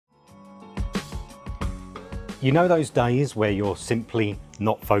You know those days where you're simply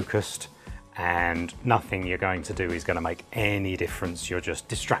not focused and nothing you're going to do is going to make any difference, you're just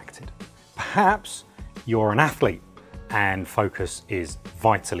distracted. Perhaps you're an athlete and focus is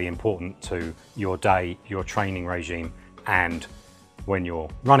vitally important to your day, your training regime, and when you're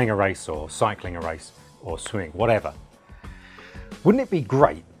running a race or cycling a race or swimming, whatever. Wouldn't it be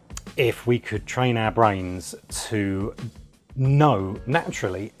great if we could train our brains to know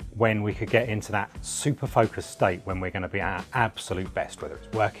naturally when we could get into that super focused state when we're going to be at our absolute best, whether it's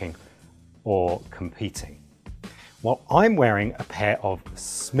working or competing? Well, I'm wearing a pair of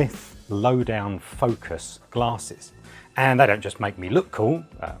Smith Lowdown Focus glasses, and they don't just make me look cool,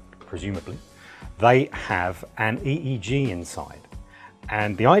 presumably. They have an EEG inside,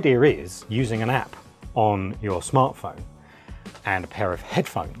 and the idea is using an app on your smartphone and a pair of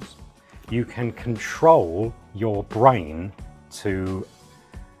headphones, you can control your brain to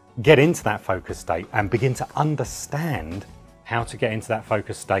get into that focus state and begin to understand how to get into that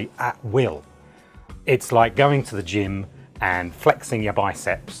focus state at will. It's like going to the gym and flexing your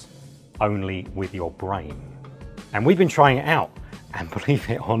biceps only with your brain. And we've been trying it out, and believe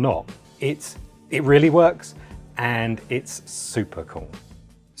it or not, it really works and it's super cool.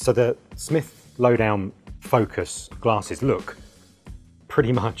 So the Smith Lowdown Focus glasses look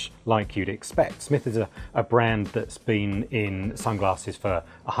pretty much like you'd expect. Smith is a brand that's been in sunglasses for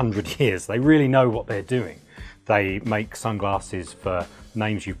 100 years. They really know what they're doing. They make sunglasses for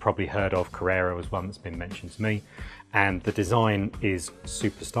names you've probably heard of. Carrera was one that's been mentioned to me. And the design is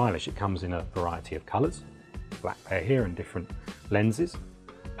super stylish. It comes in a variety of colors, black pair here and different lenses.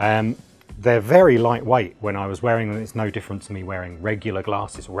 They're very lightweight. When I was wearing them, it's no different to me wearing regular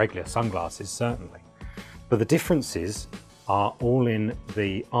glasses, or regular sunglasses certainly. But the differences are all in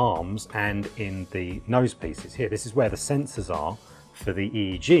the arms and in the nose pieces here. This is where the sensors are for the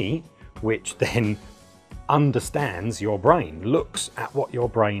EEG, which then understands your brain, looks at what your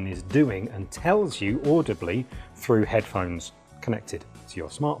brain is doing and tells you audibly through headphones connected to your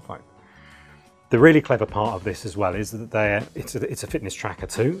smartphone. The really clever part of this as well is that it's a fitness tracker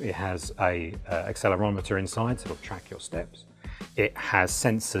too. It has a accelerometer inside, so it'll track your steps. It has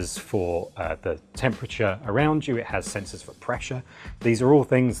sensors for the temperature around you. It has sensors for pressure. These are all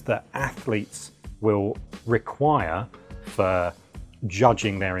things that athletes will require for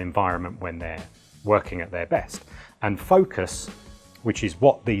judging their environment when they're working at their best. And focus, which is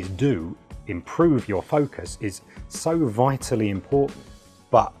what these do, improve your focus, is so vitally important.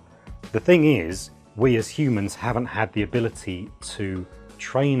 But the thing is, we as humans haven't had the ability to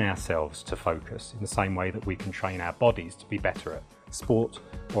train ourselves to focus in the same way that we can train our bodies to be better at sport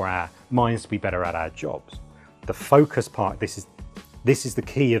or our minds to be better at our jobs. The focus part, this is the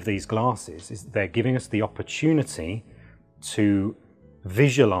key of these glasses, is they're giving us the opportunity to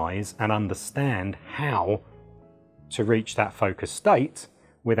visualize and understand how to reach that focus state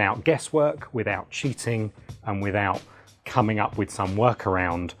without guesswork, without cheating, and without coming up with some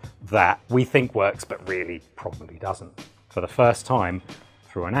workaround that we think works but really probably doesn't. For the first time,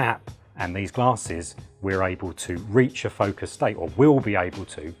 through an app and these glasses, we're able to reach a focus state, or will be able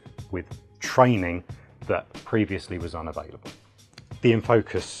to, with training that previously was unavailable. The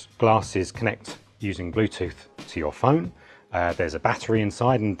InFocus glasses connect using Bluetooth to your phone. There's a battery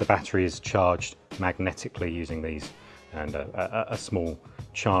inside, and the battery is charged magnetically using these, and a small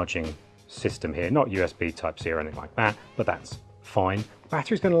charging system here, not USB Type-C or anything like that, but that's fine. The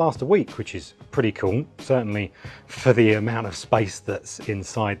battery's going to last a week, which is pretty cool, certainly for the amount of space that's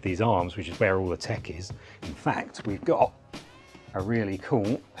inside these arms, which is where all the tech is. In fact, we've got a really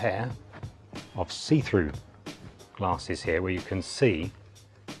cool pair of see-through glasses here where you can see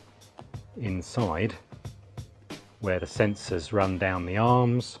inside where the sensors run down the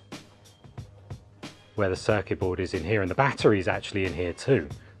arms, where the circuit board is in here, and the battery is actually in here too.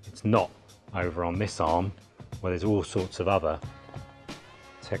 It's not over on this arm where there's all sorts of other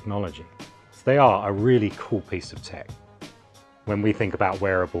technology. So they are a really cool piece of tech. When we think about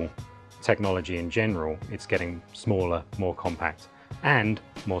wearable technology in general, it's getting smaller, more compact, and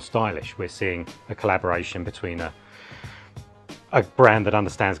more stylish. We're seeing a collaboration between a brand that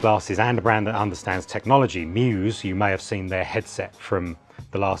understands glasses and a brand that understands technology. Muse, you may have seen their headset from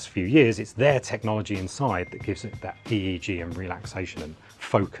the last few years. It's their technology inside that gives it that EEG and relaxation and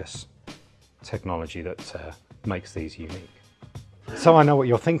focus technology that makes these unique. So I know what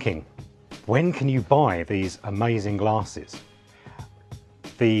you're thinking. When can you buy these amazing glasses?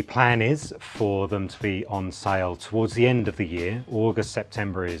 The plan is for them to be on sale towards the end of the year. August,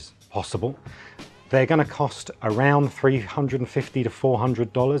 September is possible. They're going to cost around $350 to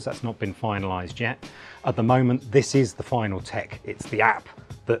 $400. That's not been finalized yet. At the moment, this is the final tech. It's the app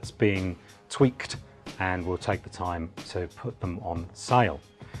that's being tweaked and we'll take the time to put them on sale.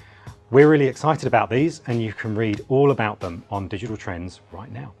 We're really excited about these, and you can read all about them on Digital Trends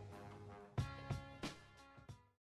right now.